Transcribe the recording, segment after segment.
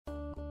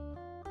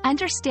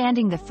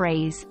Understanding the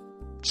phrase,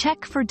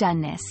 check for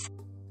doneness.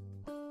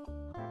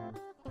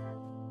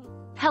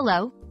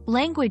 Hello,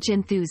 language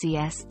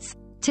enthusiasts.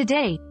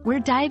 Today,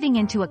 we're diving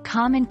into a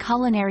common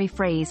culinary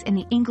phrase in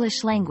the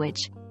English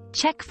language,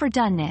 check for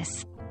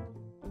doneness.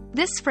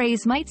 This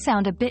phrase might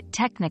sound a bit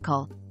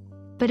technical,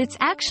 but it's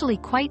actually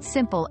quite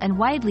simple and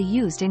widely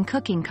used in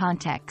cooking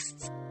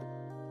contexts.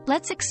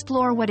 Let's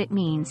explore what it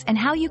means and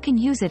how you can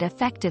use it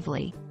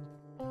effectively.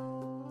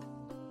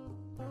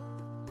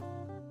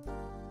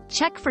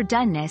 Check for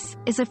doneness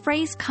is a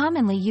phrase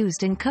commonly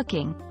used in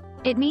cooking.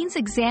 It means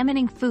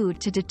examining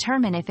food to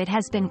determine if it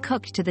has been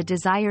cooked to the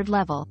desired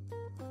level.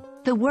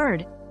 The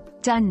word,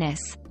 doneness,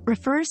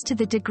 refers to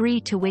the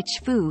degree to which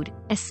food,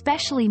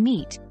 especially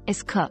meat,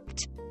 is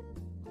cooked.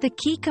 The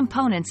key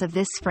components of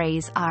this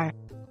phrase are,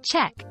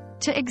 check,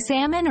 to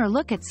examine or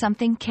look at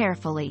something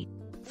carefully.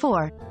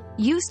 For,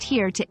 used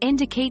here to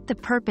indicate the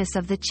purpose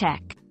of the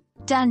check.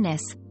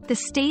 Doneness, the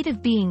state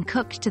of being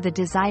cooked to the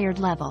desired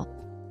level.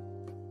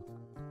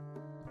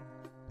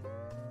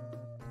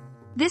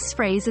 This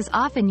phrase is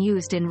often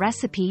used in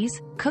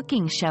recipes,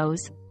 cooking shows,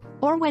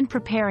 or when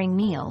preparing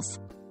meals.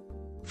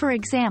 For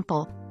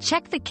example,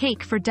 check the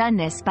cake for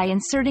doneness by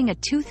inserting a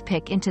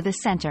toothpick into the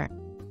center.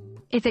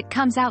 If it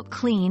comes out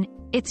clean,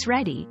 it's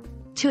ready.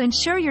 To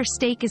ensure your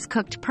steak is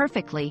cooked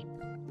perfectly,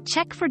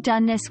 check for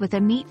doneness with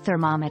a meat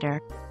thermometer.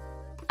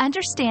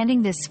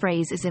 Understanding this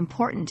phrase is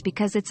important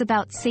because it's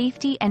about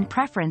safety and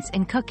preference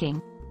in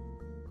cooking.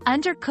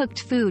 Undercooked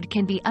food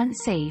can be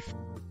unsafe,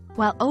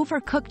 while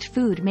overcooked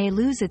food may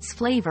lose its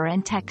flavor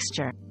and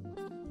texture.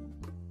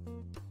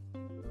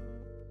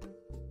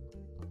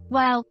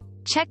 While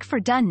check for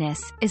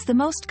doneness is the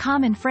most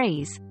common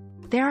phrase,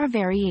 there are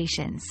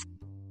variations.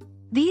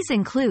 These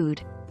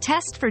include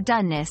test for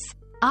doneness,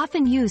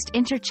 often used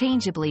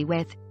interchangeably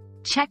with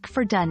check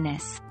for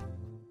doneness.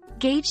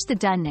 Gauge the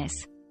doneness,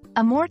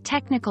 a more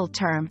technical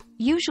term,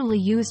 usually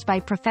used by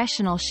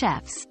professional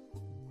chefs.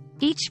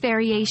 Each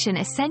variation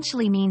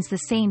essentially means the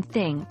same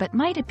thing but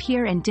might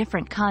appear in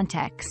different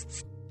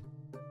contexts.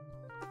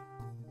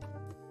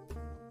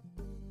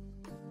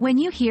 When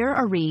you hear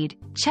or read,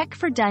 check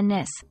for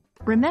doneness,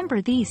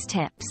 remember these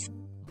tips.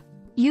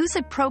 Use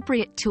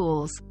appropriate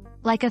tools,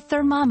 like a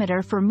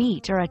thermometer for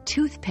meat or a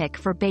toothpick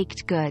for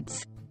baked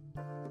goods.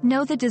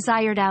 Know the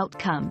desired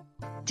outcome.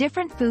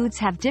 Different foods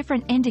have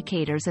different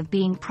indicators of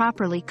being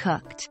properly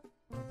cooked.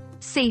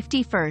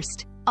 Safety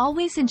first.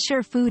 Always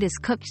ensure food is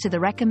cooked to the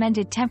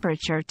recommended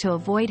temperature to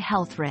avoid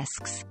health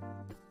risks.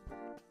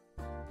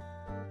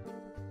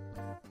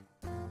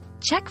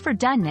 Check for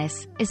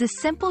doneness is a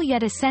simple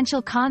yet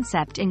essential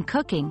concept in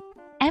cooking,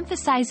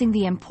 emphasizing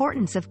the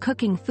importance of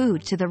cooking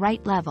food to the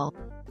right level.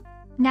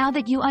 Now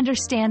that you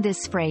understand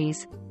this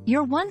phrase,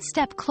 you're one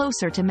step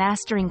closer to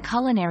mastering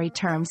culinary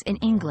terms in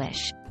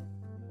English.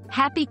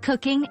 Happy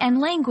cooking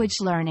and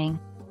language learning!